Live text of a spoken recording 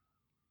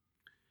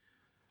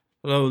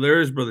Hello,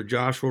 there's Brother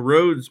Joshua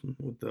Rhoades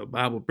with the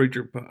Bible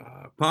Preacher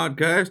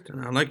Podcast, and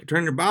I'd like to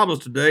turn your Bibles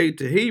today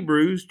to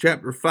Hebrews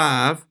chapter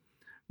 5,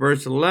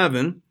 verse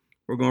 11.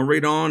 We're going to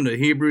read on to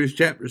Hebrews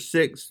chapter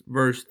 6,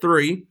 verse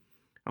 3.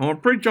 I want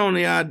to preach on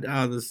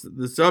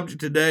the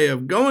subject today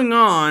of going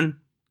on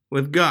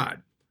with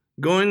God.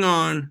 Going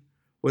on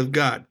with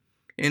God.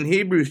 In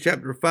Hebrews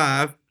chapter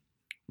 5,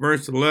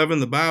 verse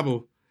 11, the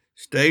Bible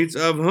states,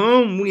 "Of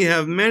whom we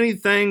have many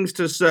things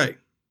to say,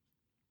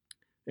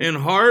 and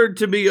hard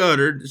to be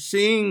uttered,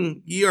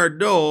 seeing ye are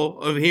dull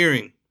of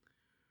hearing.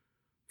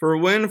 For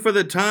when for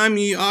the time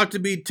ye ought to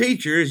be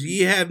teachers,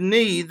 ye have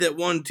need that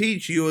one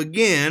teach you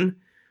again,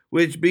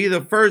 which be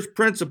the first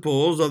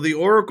principles of the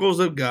oracles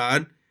of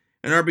God,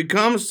 and are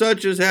become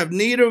such as have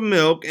need of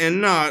milk,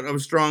 and not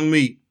of strong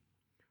meat.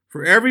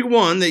 For every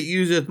one that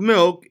useth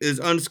milk is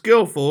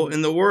unskillful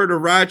in the word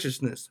of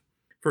righteousness,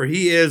 for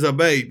he is a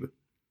babe.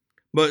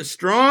 But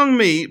strong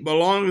meat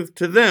belongeth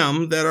to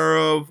them that are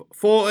of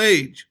full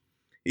age,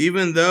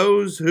 even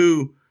those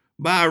who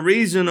by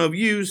reason of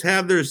use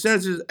have their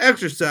senses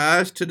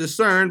exercised to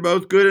discern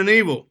both good and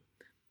evil."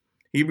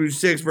 Hebrews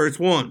 6, verse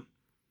 1.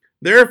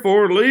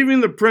 "Therefore,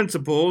 leaving the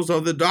principles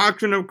of the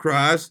doctrine of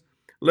Christ,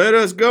 let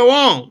us go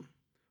on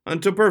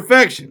unto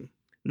perfection,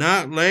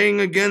 not laying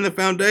again the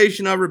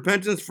foundation of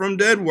repentance from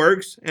dead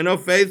works, and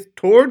of faith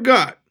toward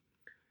God,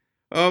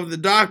 of the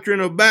doctrine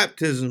of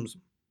baptisms,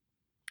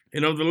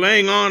 and of the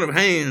laying on of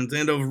hands,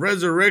 and of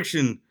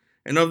resurrection,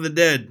 and of the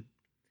dead,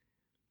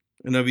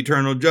 and of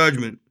eternal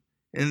judgment.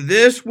 And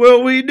this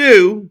will we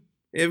do,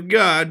 if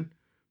God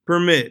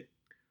permit."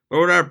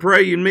 Lord, I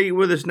pray you meet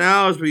with us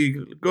now as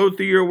we go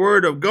through your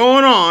word of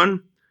going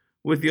on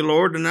with you,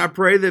 Lord. And I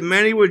pray that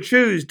many would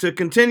choose to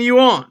continue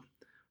on.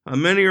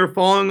 Many are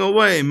falling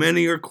away.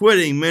 Many are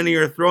quitting. Many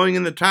are throwing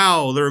in the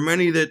towel. There are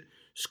many that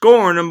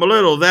scorn and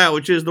belittle that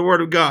which is the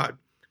word of God.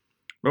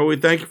 Lord, we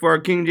thank you for our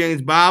King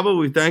James Bible.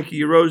 We thank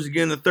you rose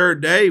again the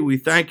third day. We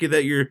thank you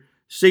that you're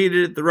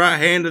seated at the right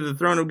hand of the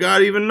throne of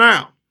God even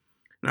now.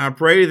 And I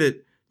pray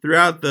that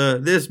throughout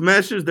this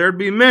message, there'd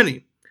be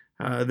many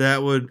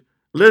that would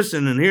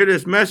listen and hear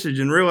this message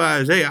and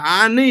realize, hey,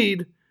 I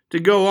need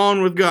to go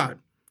on with God.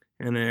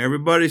 And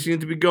everybody seems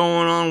to be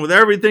going on with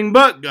everything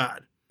but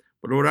God.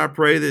 But Lord, I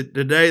pray that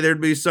today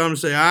there'd be some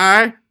say,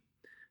 I'm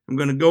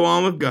going to go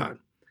on with God.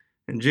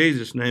 In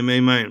Jesus' name,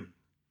 amen.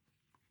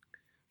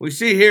 We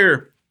see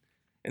here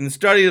in the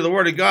study of the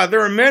Word of God,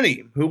 there are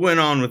many who went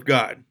on with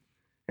God.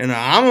 And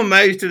I'm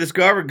amazed to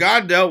discover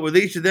God dealt with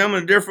each of them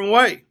in a different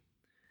way.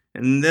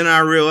 And then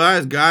I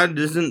realized God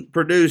doesn't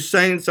produce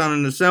saints on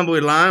an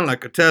assembly line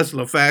like a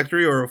Tesla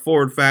factory or a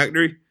Ford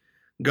factory.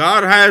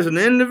 God has an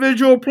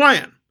individual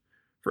plan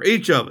for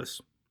each of us.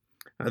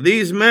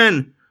 These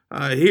men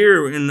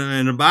here in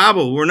the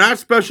Bible were not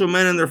special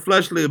men in their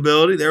fleshly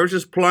ability. They were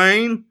just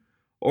plain,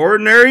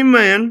 ordinary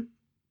men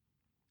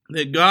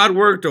that God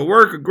worked a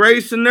work of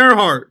grace in their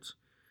hearts.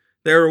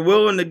 They were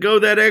willing to go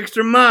that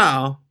extra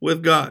mile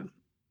with God.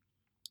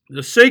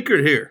 The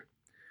secret here,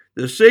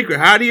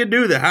 how do you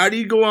do that? How do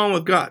you go on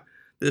with God?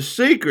 The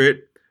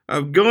secret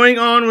of going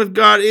on with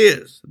God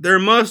is there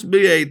must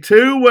be a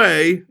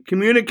two-way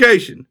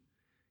communication.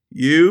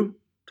 You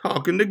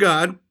talking to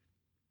God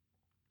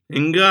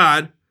and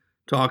God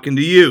talking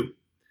to you.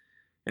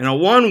 And a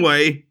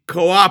one-way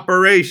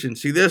cooperation.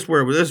 See, this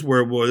where we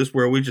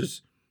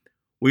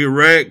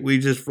wreck, we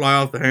just fly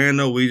off the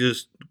handle, we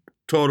just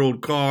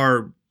totaled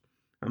car.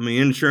 I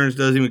mean, insurance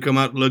doesn't even come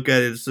out to look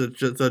at it.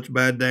 It's such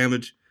bad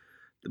damage.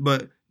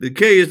 But the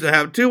key is to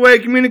have two-way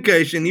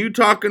communication, you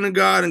talking to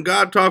God and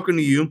God talking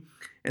to you.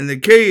 And the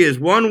key is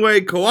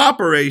one-way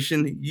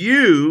cooperation,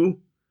 you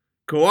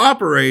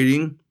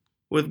cooperating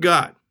with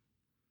God.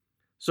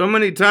 So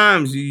many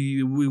times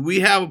we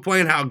have a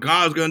plan how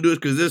God's going to do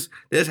it because this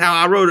is how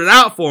I wrote it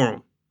out for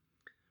him.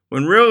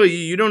 When really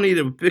you don't need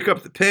to pick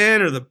up the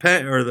pen or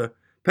the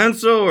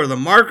pencil or the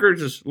marker.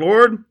 Just,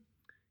 Lord,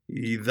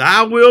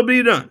 thy will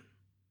be done.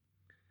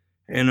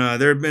 And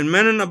there have been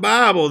men in the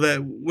Bible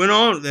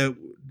that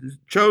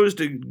chose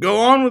to go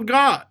on with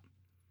God.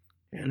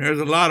 And there's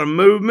a lot of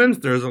movements,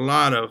 there's a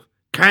lot of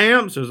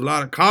camps, there's a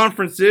lot of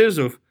conferences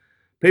of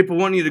people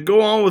wanting you to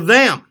go on with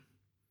them.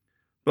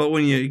 But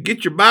when you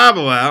get your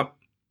Bible out,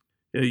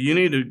 you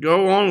need to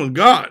go on with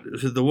God.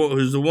 This is the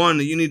one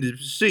that you need to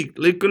seek.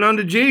 Looking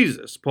unto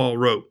Jesus, Paul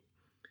wrote.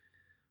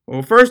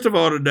 Well, first of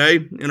all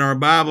today, in our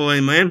Bible,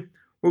 amen,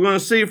 we're going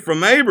to see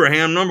from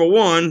Abraham, number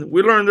one,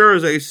 we learned there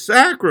is a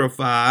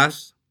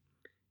sacrifice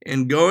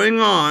in going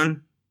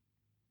on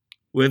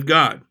with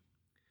God.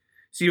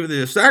 See, with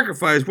the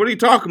sacrifice, what are you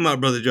talking about,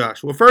 Brother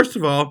Josh? Well, first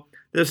of all,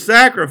 the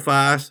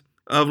sacrifice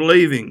of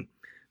leaving.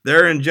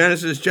 There in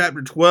Genesis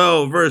chapter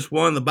 12, verse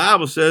 1, the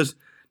Bible says,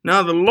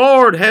 "Now the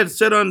Lord had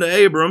said unto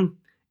Abram,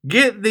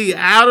 Get thee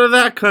out of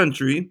thy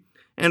country,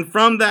 and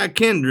from thy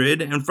kindred,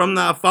 and from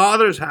thy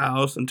father's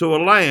house, unto a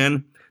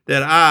land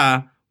that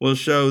I will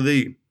show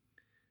thee."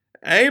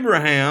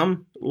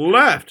 Abraham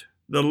left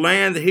the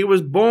land that he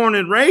was born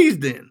and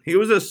raised in. He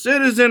was a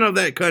citizen of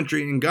that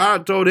country, and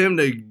God told him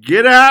to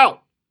get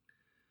out.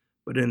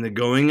 But in the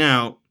going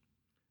out,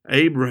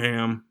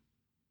 Abraham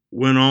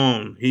went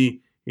on.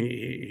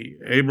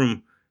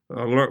 Abram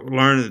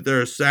learned that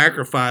there is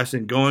sacrifice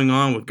and going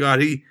on with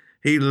God.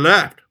 He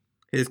left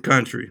his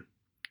country.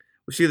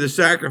 We see the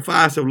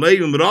sacrifice of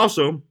leaving, but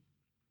also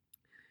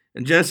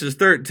in Genesis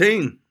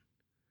 13,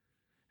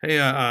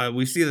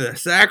 we see the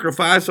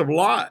sacrifice of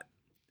Lot.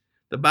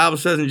 The Bible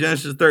says in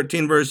Genesis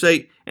 13, verse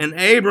 8, and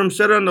Abram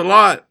said unto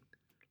Lot,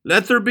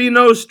 let there be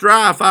no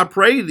strife, I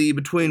pray thee,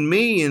 between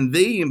me and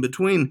thee, and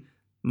between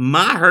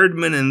my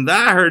herdmen and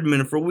thy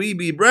herdmen, for we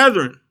be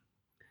brethren.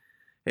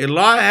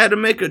 Lot had to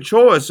make a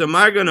choice. Am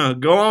I going to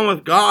go on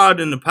with God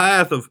in the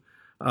path of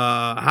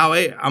how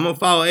I'm going to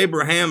follow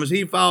Abraham as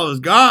he follows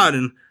God?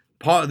 And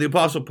the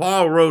Apostle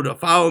Paul wrote,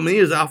 follow me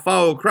as I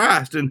follow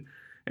Christ.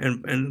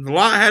 And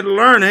Lot had to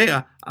learn,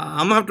 hey, I'm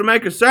going to have to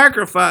make a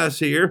sacrifice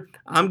here.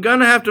 I'm going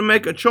to have to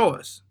make a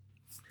choice.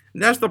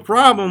 And that's the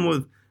problem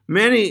with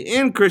many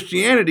in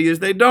Christianity, is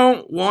they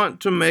don't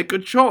want to make a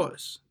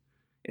choice.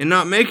 In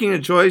not making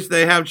a choice,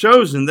 they have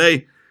chosen.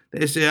 They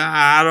say,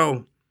 I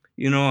don't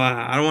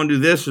want to do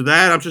this or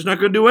that. I'm just not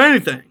going to do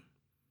anything.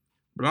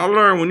 But I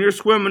learned when you're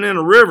swimming in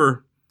a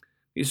river,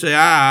 you say,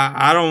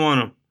 I don't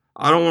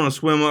want to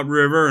swim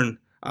upriver, and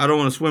I don't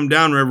want to swim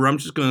downriver. I'm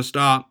just going to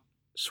stop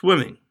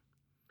swimming.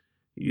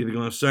 You're either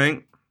going to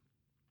sink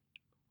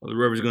or the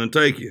river's going to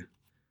take you.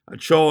 A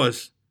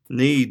choice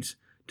needs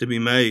to be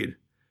made.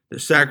 The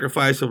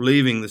sacrifice of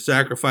leaving, the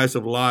sacrifice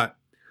of Lot.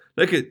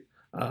 Look at,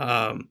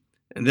 and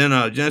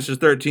then Genesis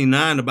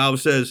 13:9, the Bible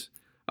says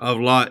of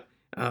Lot,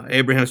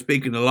 Abraham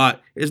speaking to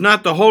Lot, is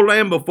not the whole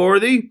land before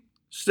thee?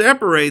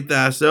 Separate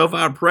thyself,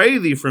 I pray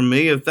thee, from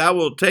me. If thou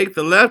wilt take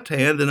the left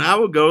hand, then I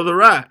will go to the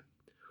right.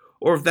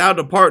 Or if thou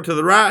depart to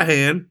the right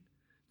hand,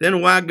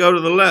 then why go to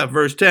the left?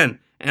 Verse 10,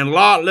 and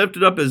Lot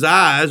lifted up his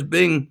eyes,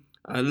 and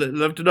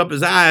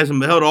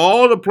beheld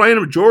all the plain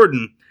of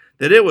Jordan,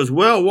 that it was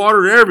well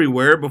watered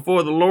everywhere,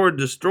 before the Lord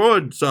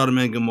destroyed Sodom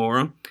and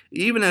Gomorrah,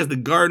 even as the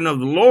garden of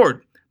the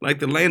Lord, like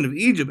the land of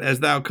Egypt,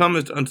 as thou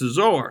comest unto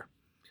Zoar.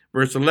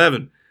 Verse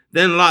 11,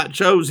 then Lot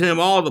chose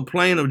him all the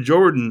plain of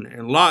Jordan,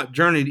 and Lot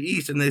journeyed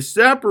east, and they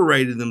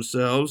separated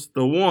themselves,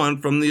 the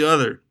one from the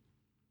other.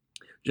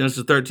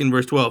 Genesis 13,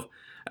 verse 12,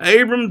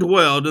 Abram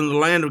dwelled in the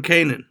land of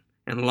Canaan,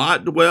 and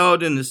Lot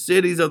dwelled in the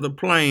cities of the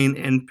plain,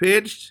 and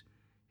pitched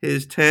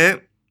his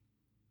tent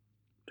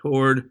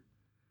toward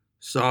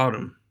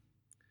Sodom.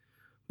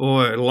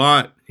 Boy,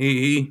 Lot,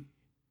 he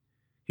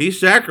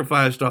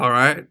sacrificed, all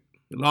right.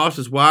 He lost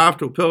his wife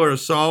to a pillar of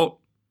salt,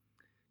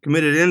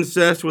 committed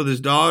incest with his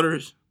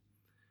daughters,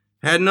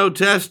 had no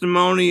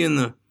testimony in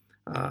the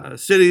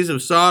cities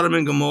of Sodom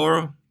and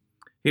Gomorrah.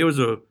 He was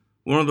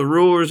one of the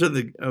rulers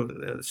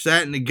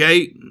sat in the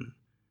gate and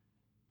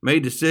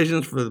made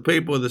decisions for the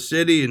people of the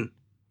city, and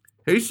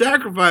he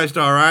sacrificed,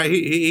 all right.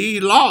 He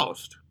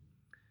lost.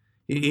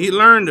 He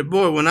learned that,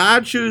 boy, when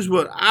I choose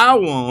what I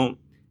want,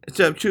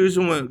 instead of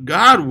choosing what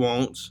God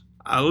wants,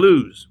 I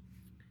lose.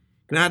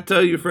 Can I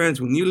tell you,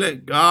 friends, when you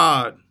let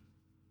God,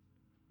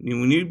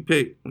 when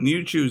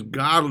you choose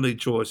godly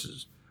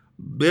choices,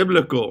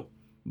 biblical,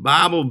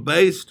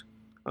 Bible-based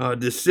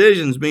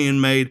decisions being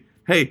made,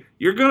 hey,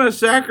 you're going to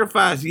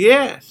sacrifice,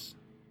 yes,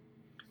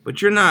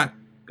 but you're not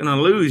going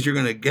to lose, you're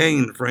going to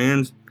gain,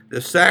 friends.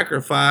 The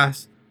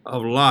sacrifice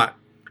of Lot.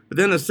 But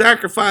then the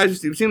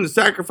sacrifice, you've seen the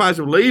sacrifice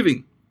of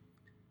leaving,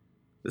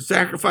 the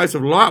sacrifice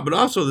of Lot, but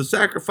also the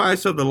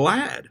sacrifice of the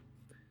lad.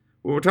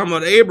 We're talking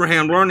about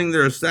Abraham learning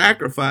their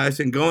sacrifice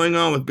and going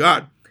on with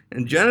God.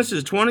 In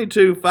Genesis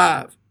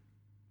 22:5,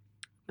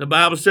 the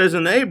Bible says,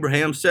 and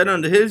Abraham said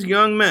unto his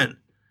young men,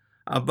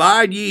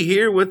 abide ye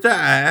here with the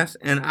ass,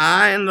 and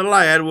I and the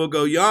lad will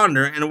go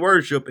yonder and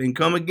worship and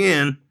come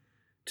again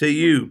to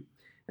you.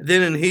 And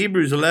then in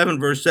Hebrews 11,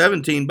 verse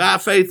 17, by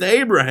faith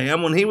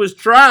Abraham, when he was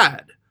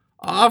tried,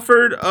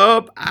 offered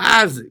up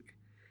Isaac.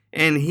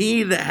 And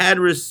he that had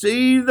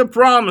received the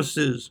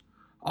promises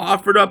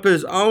offered up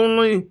his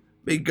only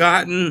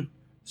begotten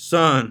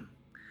son.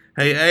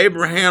 Hey,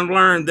 Abraham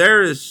learned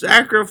there is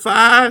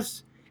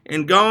sacrifice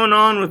and going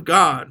on with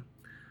God.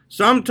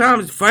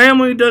 Sometimes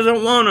family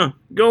doesn't want to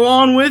go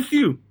on with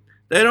you.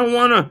 They don't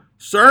want to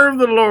serve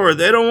the Lord.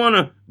 They don't want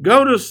to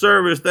go to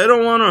service. They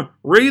don't want to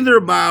read their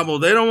Bible.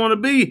 They don't want to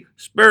be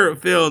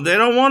spirit-filled. They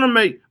don't want to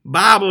make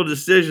Bible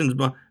decisions,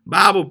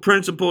 Bible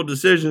principle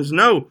decisions.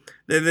 No,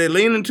 they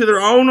lean into their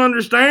own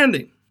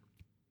understanding.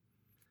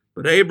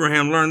 But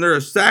Abraham learned there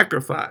is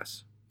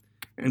sacrifice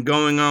and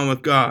going on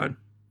with God.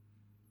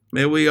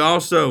 May we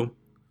also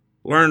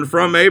learn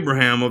from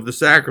Abraham of the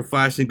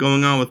sacrifice and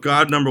going on with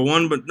God, number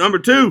one. But number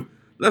two,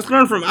 let's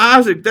learn from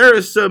Isaac. There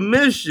is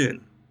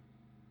submission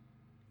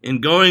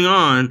in going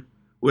on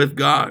with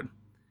God.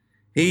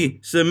 He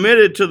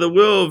submitted to the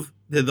will of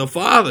the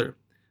Father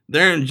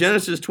there in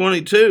Genesis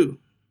 22.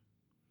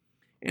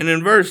 And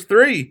in verse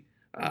 3,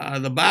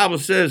 the Bible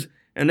says,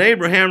 and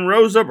Abraham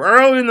rose up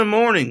early in the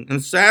morning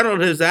and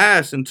saddled his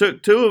ass and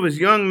took two of his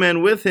young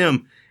men with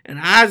him and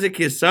Isaac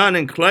his son,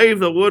 and clave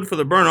the wood for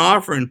the burnt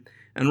offering,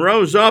 and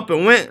rose up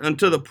and went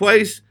unto the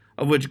place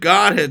of which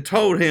God had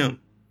told him.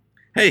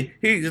 Hey,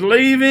 he's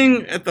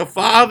leaving at the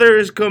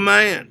Father's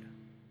command.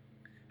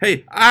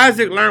 Hey,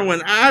 Isaac learned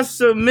when I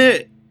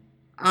submit,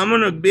 I'm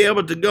going to be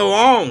able to go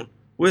on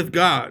with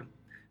God.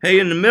 Hey,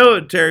 in the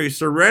military,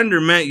 surrender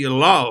meant you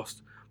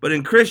lost. But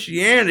in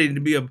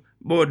Christianity,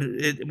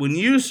 when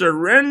you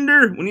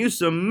surrender, when you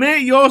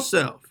submit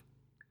yourself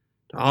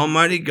to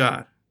Almighty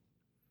God,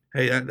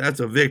 hey, that's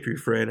a victory,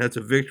 friend. That's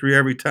a victory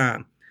every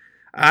time.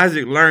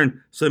 Isaac learned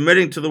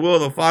submitting to the will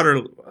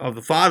of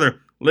the Father,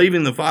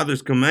 leaving the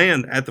Father's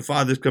command at the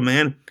Father's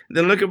command.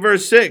 Then look at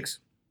verse 6.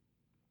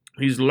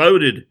 He's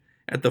loaded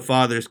at the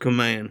Father's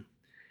command.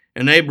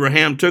 And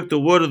Abraham took the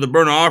wood of the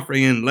burnt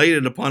offering and laid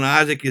it upon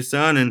Isaac his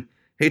son, and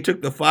he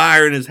took the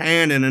fire in his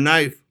hand and a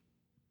knife.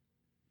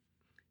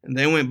 And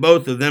they went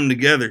both of them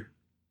together.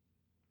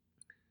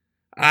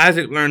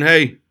 Isaac learned,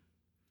 hey,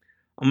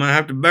 I'm going to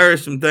have to bear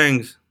some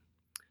things.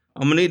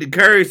 I'm going to need to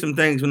carry some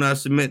things when I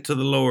submit to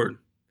the Lord.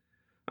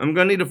 I'm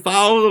going to need to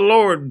follow the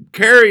Lord,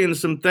 carrying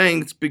some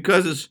things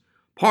because it's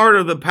part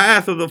of the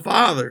path of the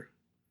Father.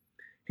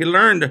 He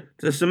learned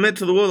to submit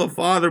to the will of the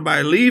Father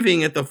by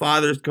leaving at the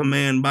Father's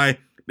command, by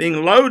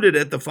being loaded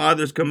at the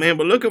Father's command.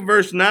 But look at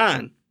verse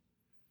 9.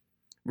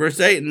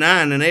 Verse 8 and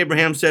 9. And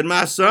Abraham said,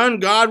 my son,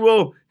 God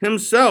will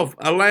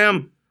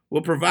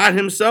provide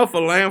himself a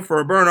lamb for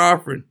a burnt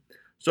offering.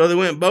 So they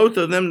went both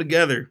of them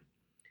together.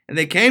 And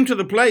they came to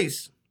the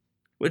place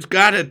which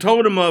God had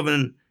told him of,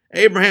 and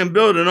Abraham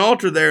built an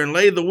altar there and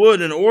laid the wood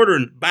in order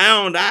and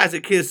bound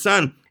Isaac his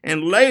son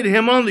and laid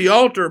him on the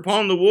altar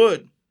upon the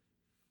wood.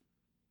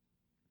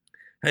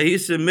 Hey, he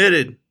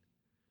submitted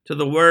to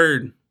the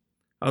word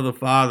of the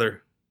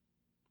Father.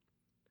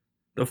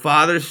 The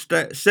Father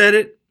said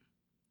it.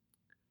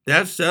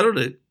 That settled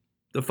it.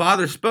 The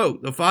Father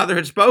spoke. The Father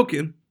had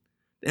spoken,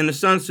 and the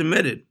Son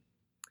submitted.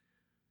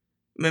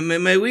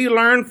 May we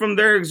learn from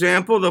their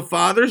example. The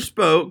Father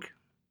spoke,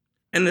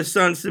 and the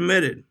Son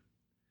submitted.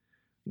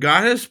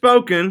 God has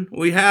spoken.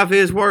 We have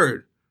His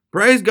word.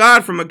 Praise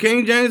God from a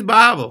King James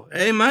Bible.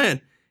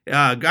 Amen.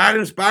 God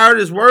inspired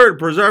His word,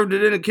 preserved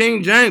it in a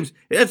King James.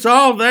 It's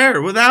all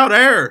there without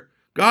error.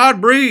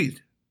 God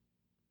breathed.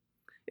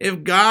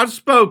 If God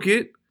spoke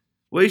it,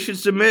 we should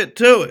submit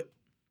to it.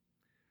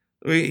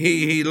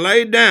 He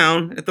laid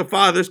down at the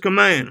Father's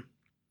command.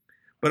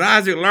 But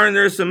Isaac learned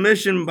their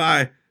submission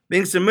by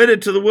being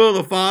submitted to the will of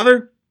the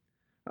Father,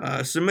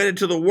 submitted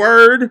to the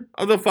word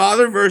of the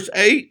Father, verse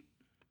 8.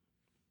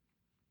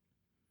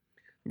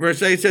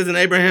 Verse 8 says, and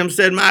Abraham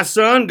said, my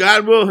son,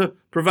 God will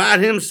provide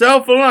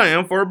himself a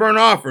lamb for a burnt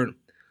offering.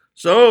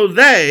 So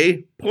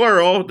they,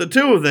 plural, the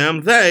two of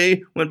them,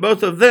 they went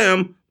both of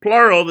them,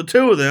 plural, the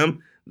two of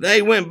them,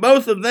 they went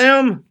both of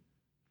them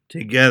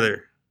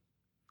together.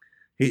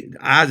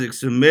 Isaac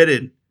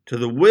submitted to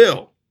the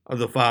will of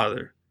the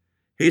Father.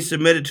 He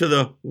submitted to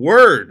the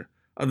word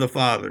of the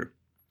Father.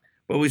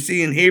 But we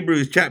see in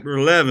Hebrews chapter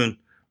 11,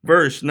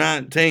 verse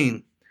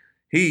 19,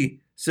 he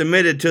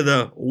submitted to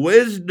the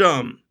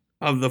wisdom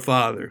of the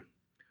Father.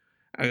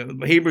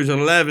 Hebrews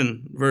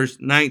 11, verse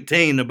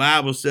 19, the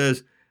Bible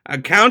says,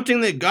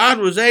 accounting that God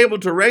was able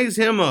to raise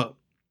him up,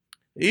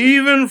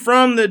 even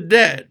from the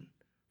dead,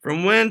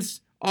 from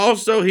whence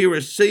also he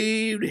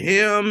received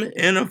him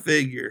in a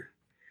figure.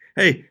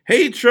 Hey,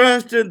 he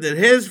trusted that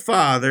his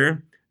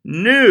Father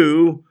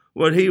knew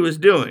what he was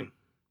doing.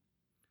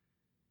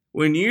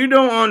 When you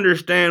don't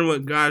understand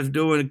what God's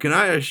doing, can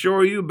I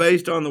assure you,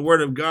 based on the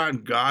Word of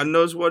God, God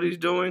knows what He's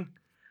doing?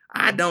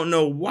 I don't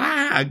know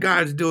why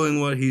God's doing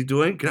what He's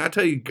doing. Can I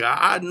tell you,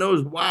 God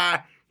knows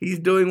why He's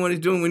doing what He's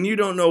doing? When you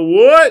don't know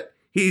what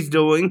He's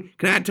doing,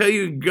 can I tell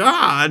you,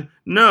 God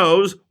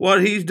knows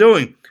what He's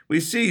doing? We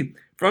see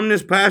from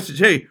this passage,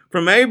 hey,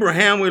 from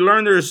Abraham, we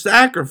learn there is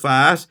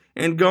sacrifice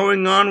and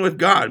going on with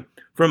God.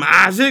 From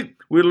Isaac,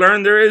 we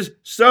learn there is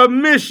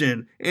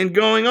submission in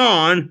going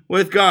on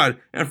with God.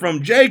 And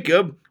from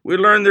Jacob, we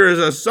learn there is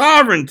a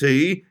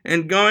sovereignty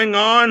in going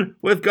on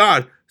with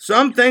God.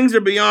 Some things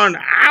are beyond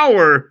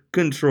our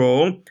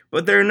control,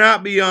 but they're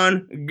not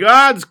beyond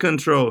God's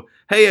control.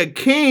 Hey, a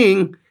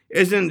king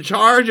is in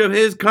charge of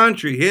his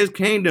country, his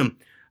kingdom.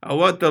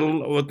 What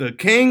the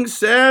king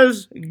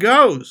says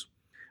goes.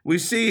 We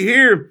see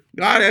here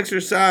God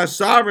exercised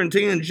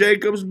sovereignty in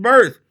Jacob's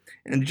birth.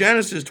 In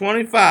Genesis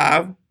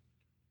 25,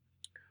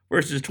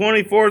 verses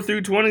 24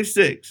 through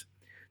 26,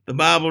 the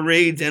Bible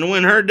reads, and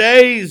when her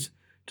days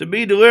to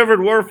be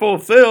delivered were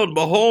fulfilled,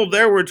 behold,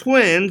 there were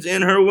twins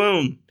in her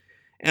womb.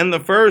 And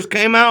the first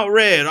came out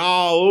red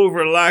all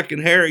over like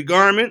an hairy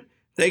garment.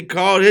 They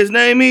called his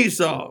name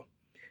Esau.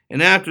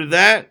 And after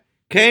that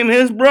came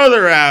his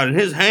brother out, and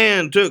his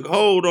hand took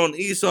hold on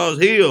Esau's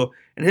heel,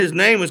 and his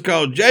name was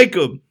called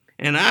Jacob.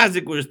 And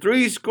Isaac was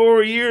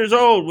 80 years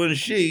old when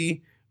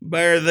she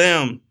bare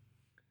them.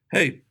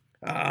 Hey,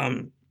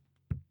 God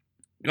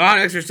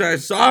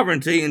exercised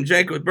sovereignty in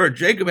Jacob's birth.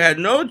 Jacob had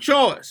no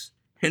choice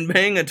in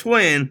being a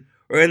twin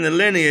or in the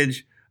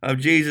lineage of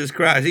Jesus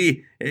Christ.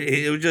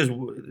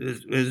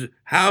 It was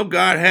how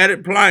God had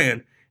it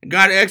planned.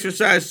 God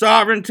exercised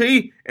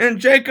sovereignty in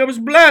Jacob's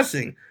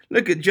blessing.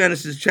 Look at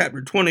Genesis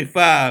chapter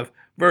 25,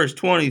 verse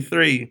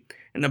 23.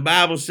 And the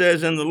Bible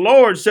says, and the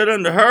Lord said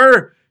unto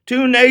her,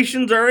 2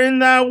 nations are in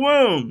thy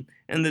womb,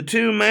 And the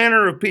two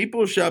manner of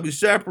people shall be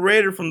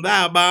separated from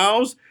thy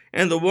bowels,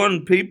 and the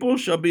one people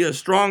shall be as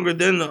stronger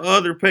than the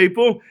other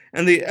people,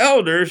 and the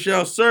elder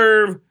shall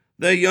serve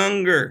the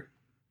younger.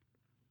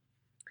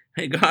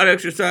 Hey, God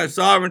exercised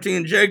sovereignty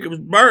in Jacob's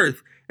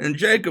birth and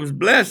Jacob's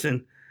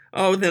blessing.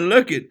 Oh, then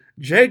look at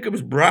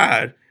Jacob's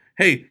bride.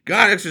 Hey,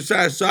 God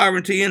exercised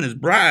sovereignty in his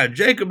bride.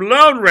 Jacob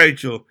loved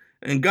Rachel,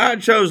 and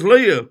God chose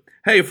Leah.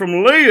 Hey,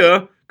 from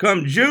Leah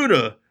come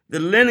Judah, the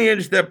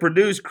lineage that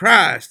produced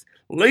Christ.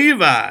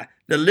 Levi,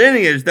 the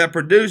lineage that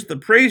produced the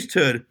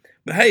priesthood.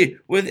 But hey,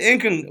 with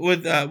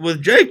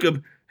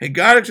Jacob, hey,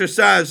 God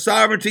exercised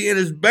sovereignty in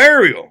his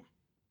burial.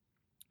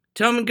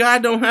 Tell me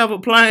God don't have a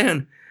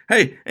plan.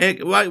 Hey,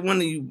 like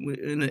when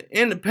in the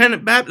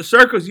independent Baptist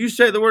circles, you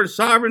say the word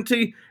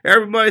sovereignty,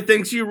 everybody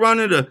thinks you run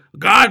into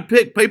God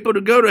picked people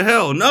to go to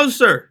hell. No,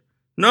 sir.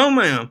 No,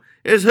 ma'am.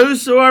 It's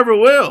whosoever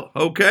will,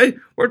 okay?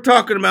 We're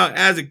talking about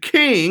as a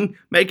king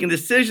making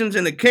decisions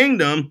in the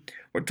kingdom.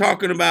 We're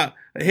talking about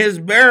his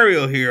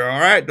burial here, all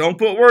right? Don't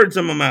put words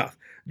in my mouth.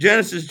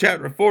 Genesis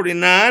chapter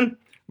 49,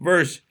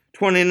 verse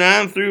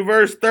 29 through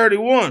verse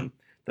 31.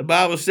 The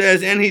Bible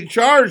says, and he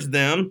charged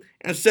them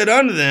and said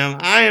unto them,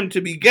 I am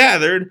to be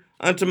gathered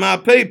unto my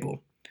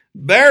people.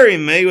 Bury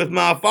me with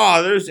my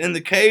fathers in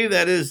the cave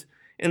that is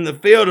in the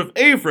field of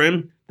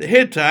Ephraim the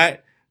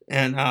Hittite,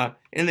 and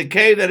in the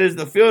cave that is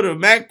the field of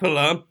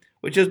Machpelah,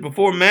 which is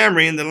before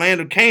Mamre in the land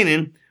of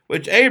Canaan,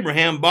 which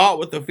Abraham bought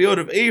with the field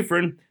of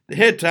Ephraim the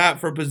Hittite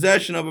for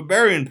possession of a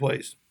burying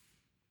place.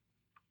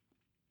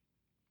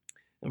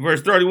 In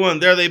verse 31,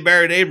 there they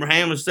buried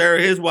Abraham and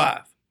Sarah his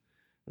wife.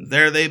 And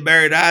there they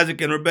buried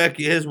Isaac and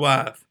Rebekah his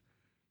wife.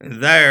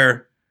 And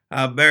there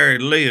I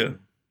buried Leah.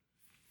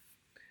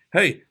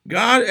 Hey,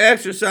 God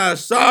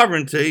exercised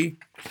sovereignty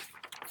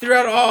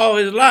throughout all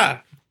his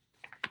life.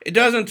 It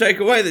doesn't take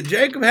away that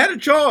Jacob had a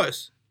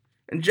choice.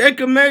 And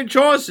Jacob made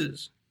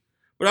choices.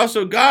 But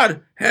also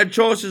God had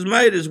choices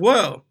made as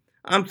well.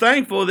 I'm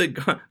thankful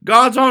that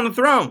God's on the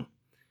throne.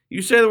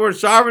 You say the word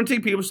sovereignty,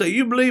 people say,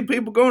 you believe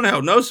people going to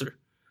hell. No, sir.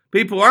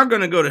 People are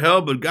going to go to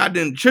hell, but God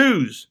didn't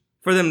choose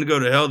for them to go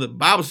to hell. The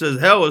Bible says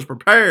hell was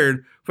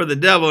prepared for the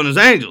devil and his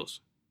angels.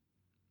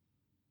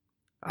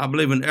 I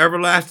believe in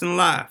everlasting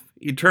life,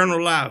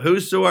 eternal life,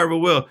 whosoever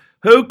will.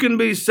 Who can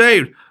be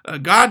saved?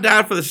 God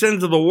died for the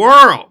sins of the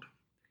world.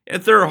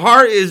 If their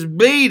heart is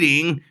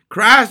beating,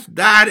 Christ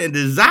died and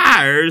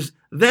desires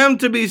them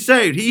to be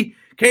saved. He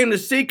came to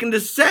seek and to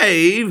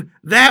save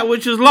that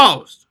which is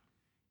lost.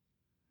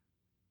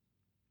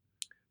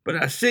 But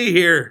I see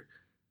here,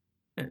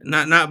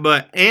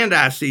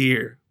 I see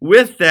here,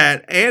 with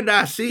that, and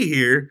I see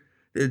here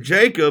that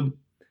Jacob,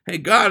 hey,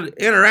 God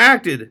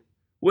interacted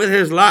with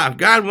his life.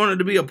 God wanted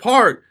to be a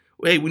part.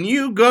 Hey, when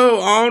you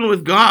go on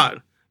with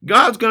God,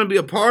 God's going to be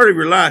a part of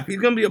your life. He's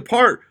going to be a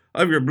part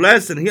of your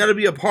blessing. He ought to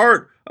be a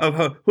part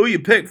of who you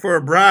pick for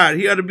a bride.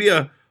 He ought to be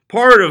a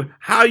part of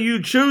how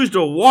you choose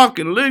to walk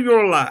and live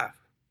your life.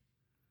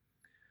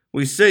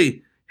 We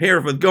see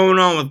here with going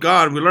on with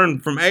God, we learn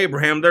from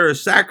Abraham there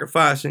is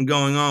sacrifice in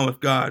going on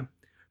with God.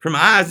 From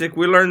Isaac,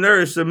 we learn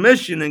there is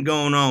submission in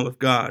going on with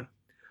God.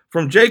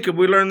 From Jacob,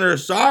 we learn there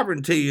is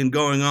sovereignty in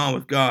going on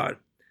with God.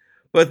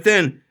 But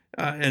then,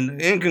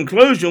 in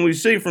conclusion, we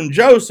see from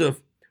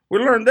Joseph, we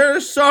learn there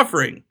is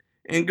suffering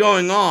in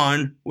going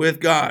on with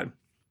God.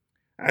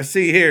 I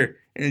see here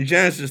in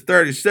Genesis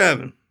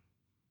 37.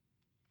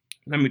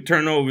 Let me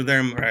turn over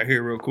there right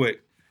here real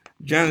quick.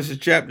 Genesis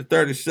chapter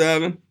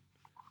 37,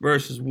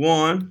 verses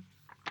 1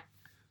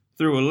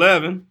 through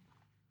 11.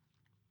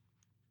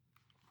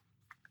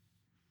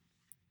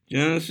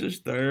 Genesis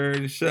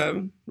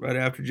 37, right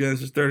after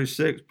Genesis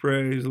 36,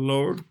 praise the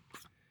Lord.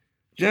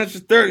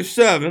 Genesis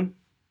 37,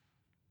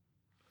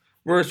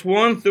 verse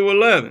 1 through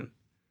 11.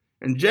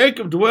 And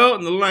Jacob dwelt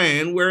in the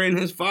land wherein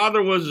his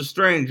father was a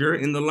stranger,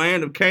 in the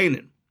land of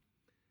Canaan.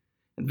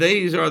 And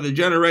these are the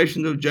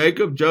generations of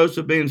Jacob.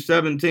 Joseph, being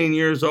 17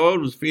 years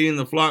old, was feeding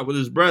the flock with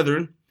his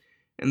brethren.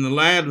 And the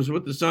lad was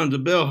with the sons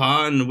of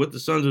Bilhah and with the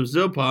sons of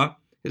Zilpah,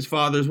 his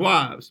father's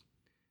wives.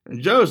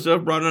 And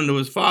Joseph brought unto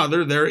his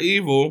father their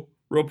evil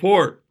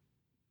report.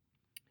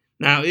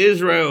 Now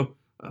Israel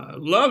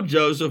loved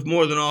Joseph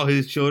more than all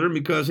his children,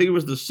 because he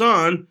was the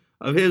son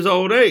of his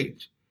old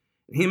age.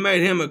 He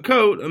made him a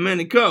coat of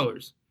many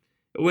colors.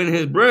 When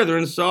his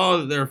brethren saw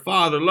that their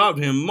father loved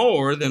him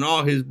more than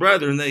all his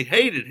brethren, they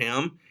hated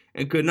him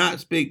and could not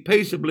speak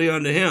peaceably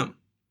unto him.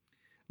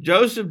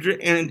 Joseph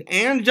dreamed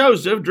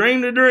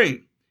a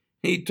dream.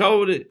 He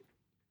told it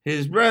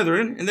his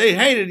brethren, and they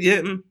hated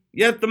him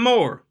yet the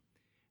more.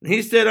 And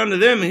he said unto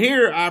them,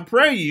 hear, I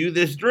pray you,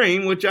 this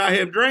dream which I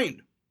have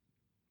dreamed.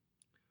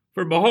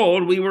 For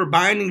behold, we were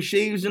binding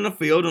sheaves in the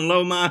field, and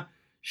lo, my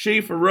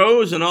sheaf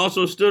arose and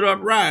also stood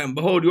upright. And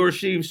behold, your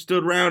sheaves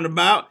stood round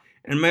about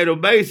and made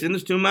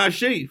obeisance to my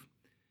sheaf.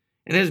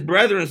 And his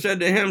brethren said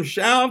to him,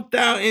 shalt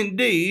thou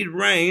indeed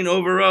reign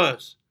over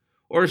us?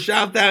 Or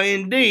shalt thou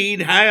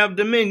indeed have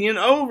dominion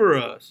over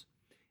us?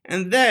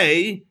 And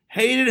they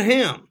hated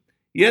him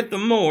yet the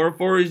more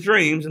for his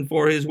dreams and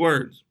for his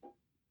words.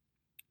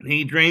 And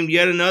he dreamed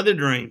yet another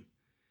dream.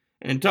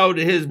 and told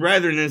to his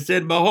brethren and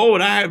said,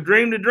 Behold, I have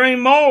dreamed a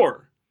dream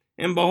more.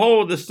 And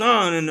behold, the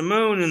sun and the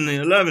moon and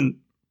the 11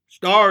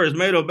 stars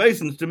made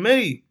obeisance to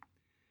me.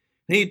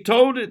 He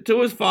told it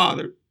to his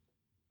father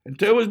and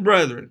to his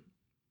brethren.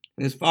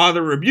 And his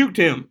father rebuked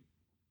him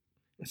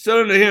and said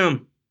unto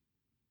him,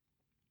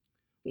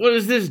 What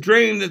is this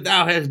dream that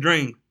thou hast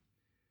dreamed?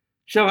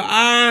 Shall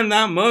I and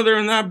thy mother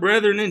and thy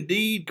brethren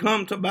indeed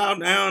come to bow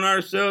down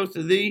ourselves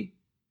to thee,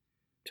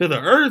 to the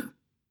earth?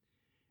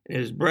 And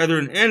his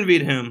brethren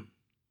envied him,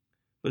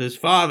 but his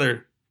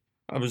father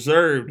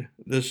observed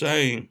the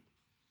saying.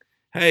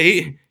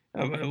 Hey,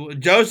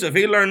 Joseph,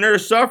 he learned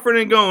there's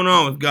suffering going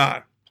on with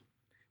God.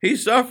 He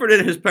suffered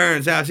in his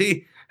parents' house.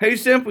 He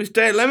simply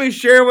stated, let me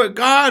share with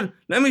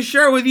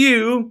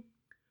you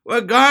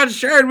what God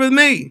shared with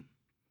me.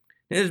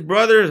 His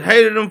brothers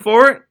hated him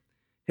for it.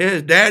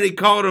 His daddy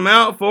called him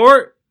out for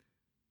it.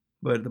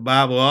 But the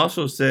Bible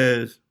also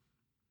says,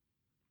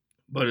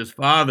 but his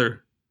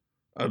father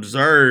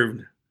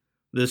observed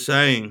the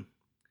saying.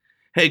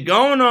 Hey,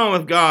 going on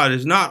with God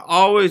is not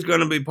always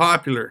going to be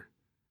popular.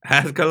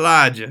 Ask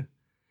Elijah.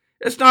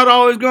 It's not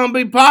always going to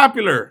be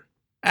popular.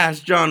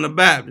 Ask John the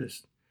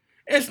Baptist.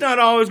 It's not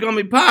always going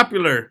to be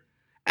popular.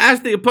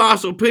 Ask the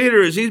Apostle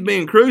Peter as he's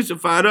being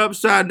crucified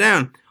upside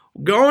down.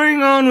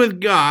 Going on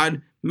with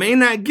God may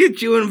not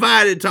get you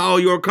invited to all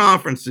your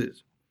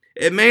conferences.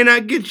 It may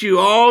not get you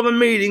all the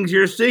meetings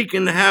you're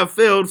seeking to have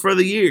filled for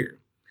the year.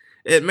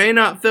 It may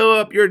not fill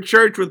up your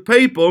church with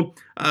people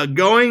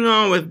going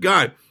on with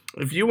God.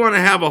 If you want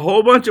to have a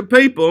whole bunch of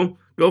people,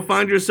 go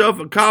find yourself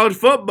a college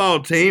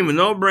football team and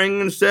they'll bring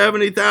in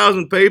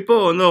 70,000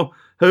 people and they'll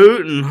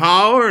hoot and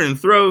holler and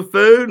throw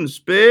food and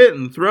spit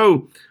and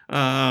throw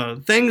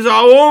things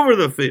all over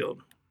the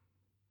field.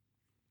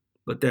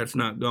 But that's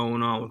not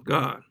going on with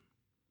God.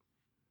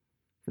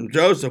 From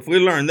Joseph, we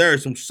learned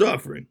there's some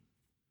suffering.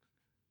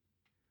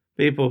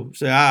 People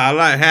say, I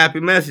like happy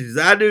messages.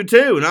 I do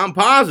too, and I'm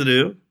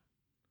positive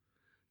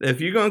that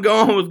if you're going to go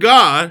on with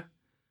God,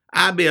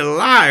 I'd be a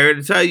liar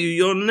to tell you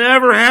you'll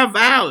never have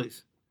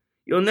valleys.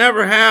 You'll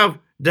never have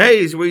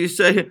days where you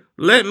say,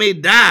 let me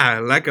die,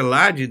 like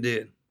Elijah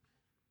did.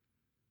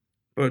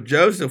 But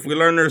Joseph, we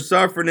learn there's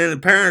suffering in the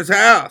parents'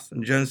 house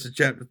in Genesis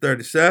chapter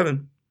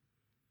 37.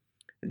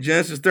 In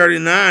Genesis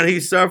 39, he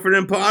suffered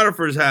in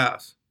Potiphar's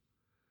house.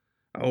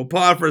 Old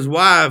Potiphar's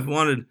wife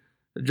wanted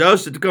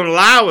Joseph to come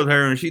lie with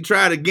her, and she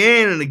tried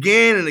again and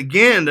again and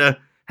again to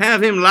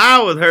have him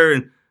lie with her.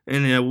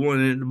 And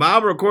when the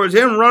Bible records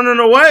him running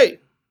away.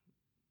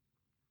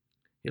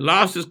 He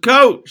lost his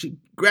coat. She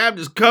grabbed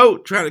his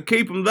coat, trying to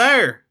keep him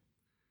there.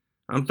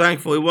 I'm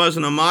thankful he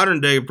wasn't a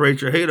modern day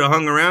preacher. He'd have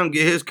hung around and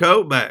get his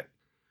coat back.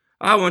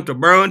 I went to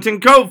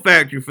Burlington Coat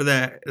Factory for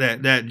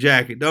that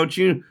jacket. Don't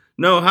you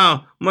know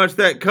how much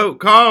that coat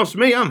cost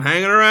me? I'm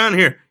hanging around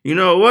here. You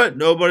know what?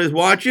 Nobody's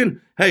watching.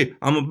 Hey,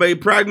 I'm going to be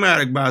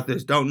pragmatic about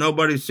this. Don't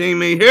nobody see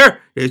me here.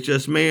 It's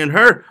just me and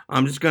her.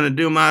 I'm just going to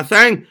do my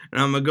thing,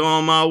 and I'm going to go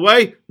on my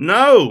way.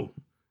 No.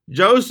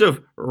 Joseph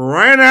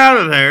ran out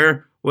of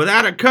there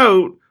without a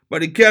coat,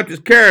 but he kept his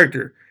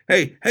character.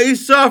 Hey, he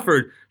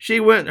suffered. She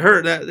went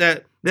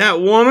that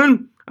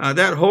woman,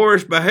 that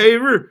whorish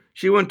behavior.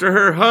 She went to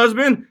her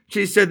husband.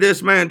 She said,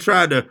 this man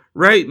tried to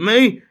rape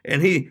me,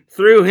 and he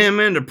threw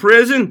him into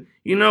prison.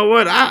 You know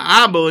what?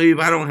 I believe,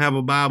 I don't have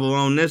a Bible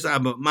on this,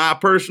 but my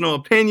personal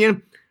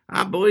opinion,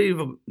 I believe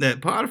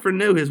that Potiphar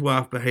knew his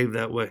wife behaved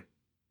that way.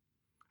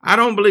 I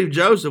don't believe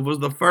Joseph was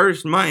the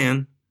first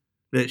man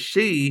that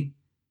she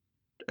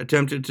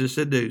attempted to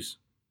seduce.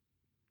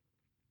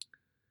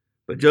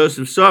 But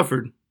Joseph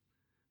suffered,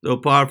 though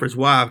Potiphar's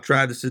wife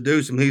tried to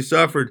seduce him. He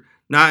suffered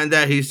not in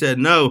that he said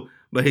no,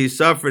 but he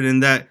suffered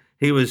in that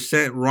he was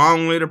sent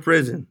wrongly to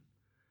prison.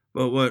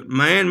 But what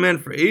man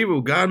meant for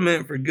evil, God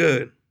meant for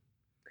good.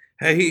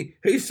 Hey,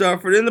 he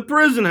suffered in the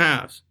prison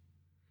house.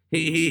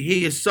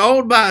 He is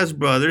sold by his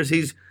brothers.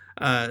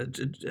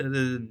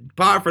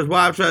 Potiphar's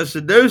wife tries to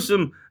seduce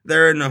him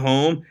there in the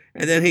home,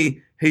 and then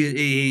he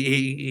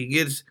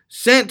gets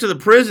sent to the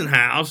prison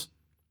house.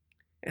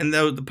 And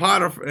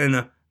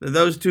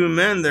those two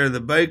men there, the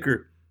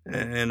baker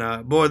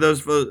and boy,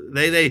 those folks,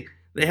 they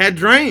had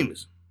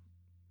dreams.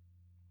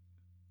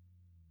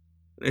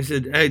 They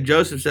said, "Hey,"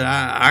 Joseph said,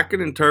 "I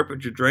can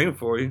interpret your dream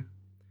for you."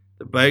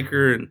 The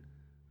baker and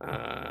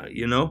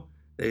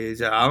they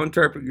said, "I'll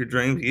interpret your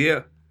dreams."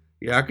 Yeah,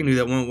 I can do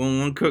that.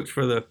 One cooks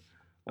for the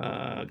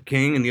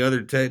king and the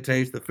other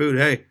tastes the food.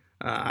 Hey,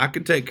 I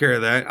can take care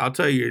of that. I'll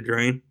tell you your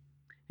dream.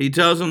 He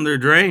tells them their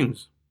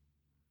dreams,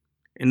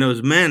 and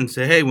those men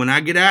say, "Hey, when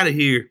I get out of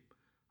here,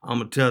 I'm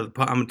gonna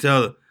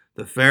tell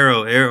the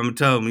Pharaoh. I'm gonna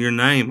tell him your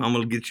name. I'm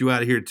gonna get you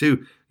out of here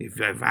too.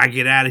 If I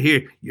get out of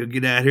here, you'll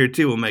get out of here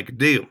too. We'll make a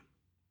deal."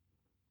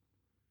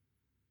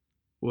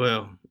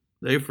 Well,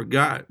 they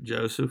forgot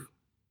Joseph.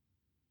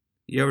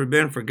 You ever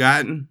been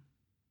forgotten?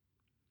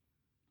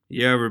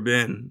 You ever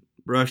been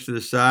brushed to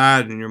the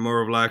side and you're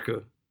more of like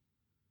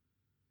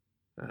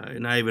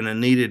not even a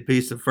needed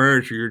piece of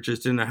furniture. You're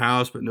just in the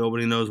house, but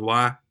nobody knows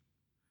why.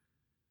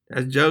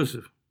 That's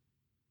Joseph.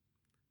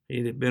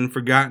 He'd been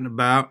forgotten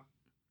about,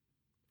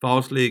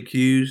 falsely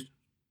accused.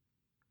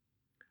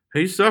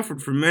 He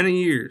suffered for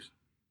many years.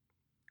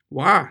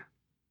 Why?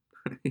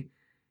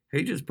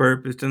 He just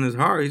purposed in his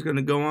heart he's going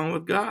to go on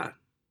with God.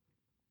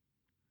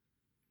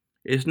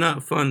 It's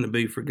not fun to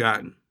be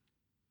forgotten.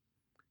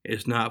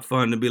 It's not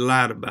fun to be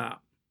lied about.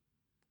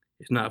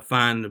 It's not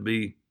fun to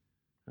be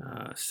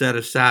set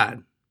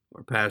aside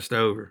or passed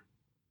over.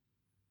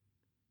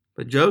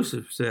 But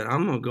Joseph said,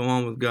 I'm going to go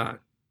on with God.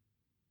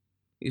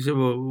 He said,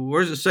 well,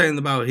 where's it saying in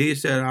the Bible? He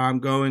said, I'm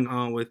going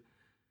on with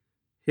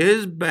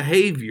his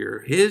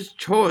behavior, his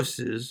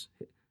choices,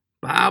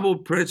 Bible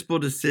principle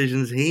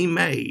decisions he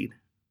made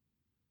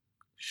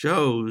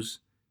shows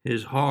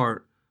his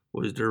heart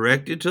was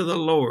directed to the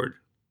Lord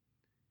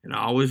and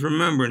always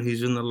remembering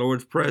he's in the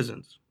Lord's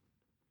presence.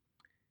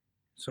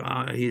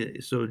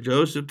 So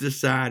Joseph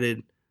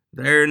decided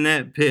there in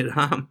that pit,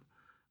 I'm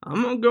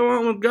going to go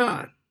on with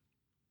God.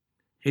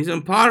 He's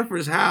in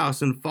Potiphar's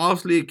house and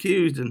falsely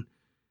accused, and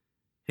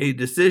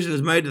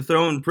decisions made to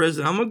throw him in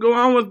prison. I'm going to go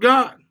on with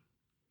God.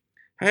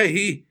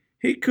 Hey,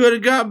 he could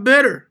have got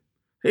bitter.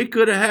 He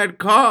could have had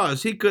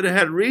cause. He could have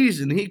had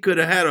reason. He could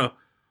have had a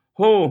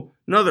whole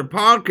another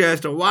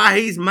podcast of why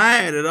he's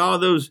mad at all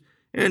those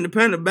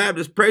independent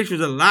Baptist preachers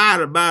that lied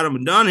about him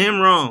and done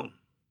him wrong.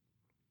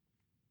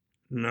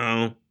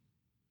 No.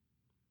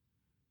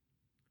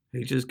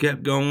 He just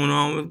kept going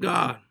on with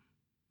God,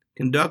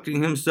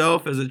 conducting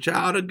himself as a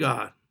child of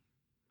God.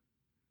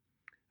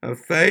 A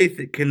faith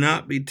that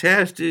cannot be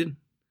tested,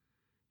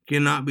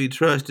 cannot be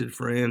trusted,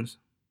 friends.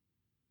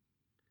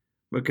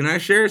 But can I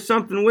share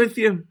something with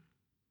you?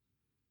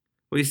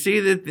 We see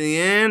that at the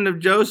end of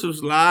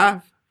Joseph's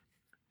life,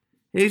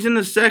 he's in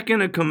the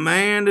second in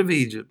command of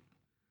Egypt,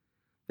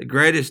 the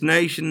greatest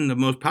nation, the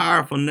most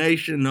powerful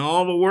nation in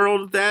all the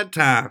world at that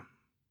time.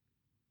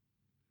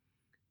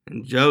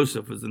 And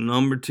Joseph was the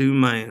number 2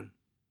 man.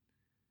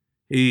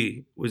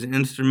 He was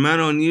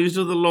instrumental and used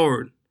of the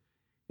Lord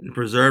in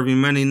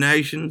preserving many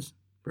nations,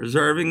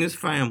 preserving his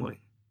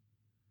family.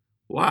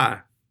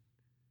 Why?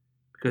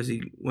 Because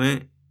he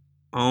went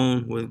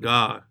on with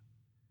God.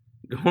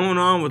 Going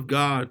on with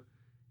God,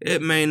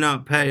 it may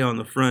not pay on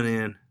the front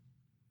end.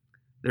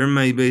 There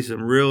may be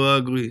some real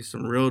ugly,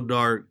 some real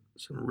dark,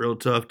 some real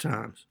tough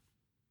times.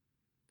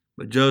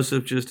 But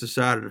Joseph just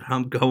decided,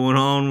 I'm going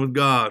on with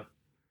God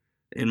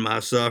in my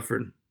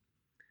suffering.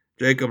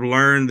 Jacob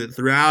learned that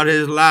throughout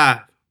his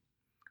life,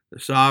 the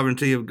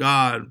sovereignty of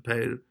God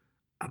played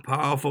a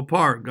powerful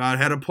part. God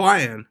had a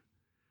plan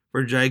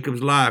for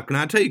Jacob's life. Can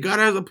I tell you, God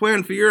has a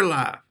plan for your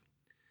life.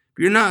 If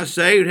you're not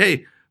saved,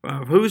 hey,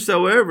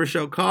 whosoever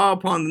shall call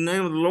upon the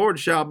name of the Lord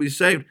shall be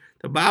saved.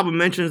 The Bible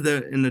mentions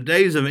that in the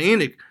days of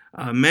Enoch,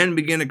 men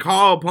began to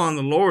call upon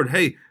the Lord.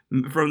 Hey,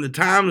 from the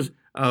times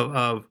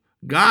of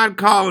God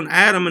calling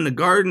Adam in the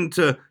garden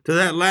to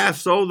that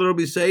last soul that will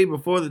be saved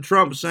before the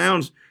trump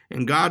sounds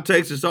and God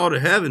takes us all to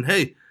heaven.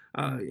 Hey,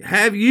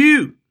 have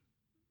you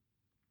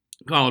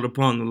called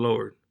upon the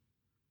Lord?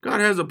 God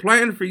has a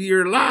plan for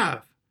your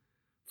life.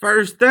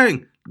 First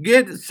thing,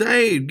 get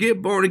saved,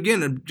 get born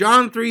again.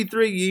 John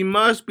 3:3, ye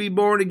must be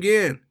born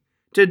again.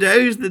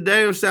 Today's the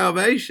day of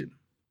salvation.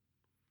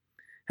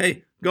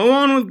 Hey, go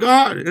on with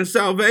God in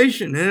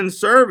salvation and in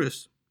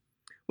service.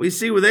 We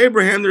see with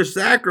Abraham, there's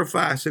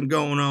sacrifice and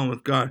going on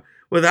with God.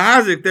 With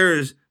Isaac, there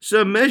is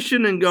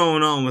submission and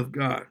going on with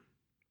God.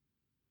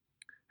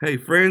 Hey,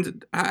 friends,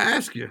 I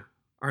ask you,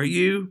 are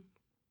you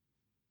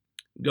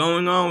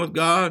going on with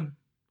God?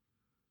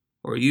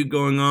 Or are you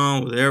going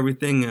on with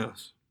everything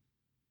else?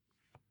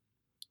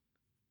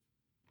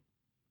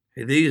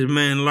 Hey, these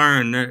men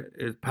learn that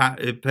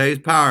it pays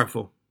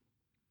powerful.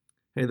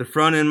 Hey, the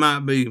front end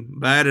might be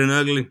bad and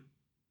ugly. It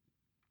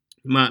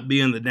might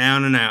be in the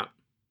down and out.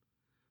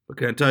 But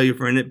can I tell you,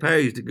 friend, it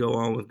pays to go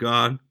on with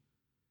God.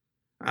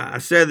 I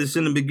said this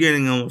in the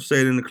beginning. I'm going to say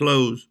it in the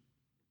close.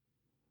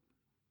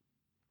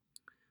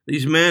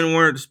 These men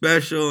weren't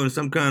special in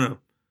some kind of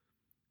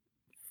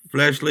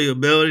fleshly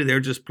ability.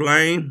 They're just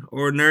plain,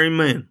 ordinary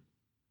men.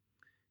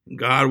 And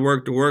God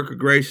worked a work of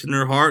grace in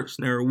their hearts,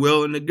 and they were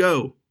willing to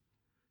go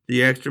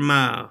the extra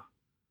mile,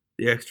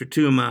 the extra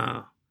 2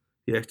 mile,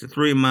 the extra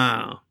 3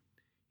 mile.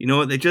 You know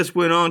what? They just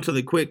went on till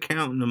they quit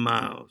counting the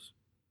miles.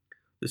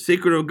 The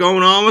secret of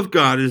going on with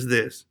God is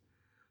this.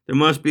 There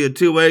must be a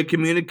 2-way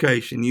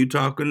communication. You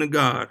talking to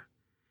God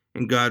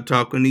and God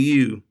talking to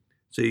you.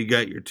 So you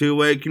got your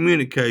 2-way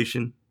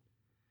communication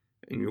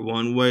and your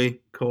 1-way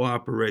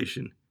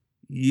cooperation.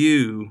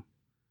 You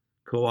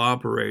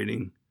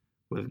cooperating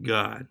with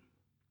God.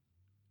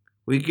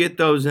 We get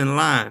those in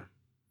line.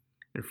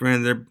 And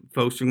friend,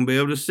 folks are going to be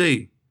able to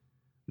see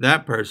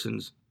that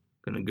person's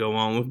going to go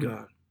on with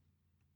God.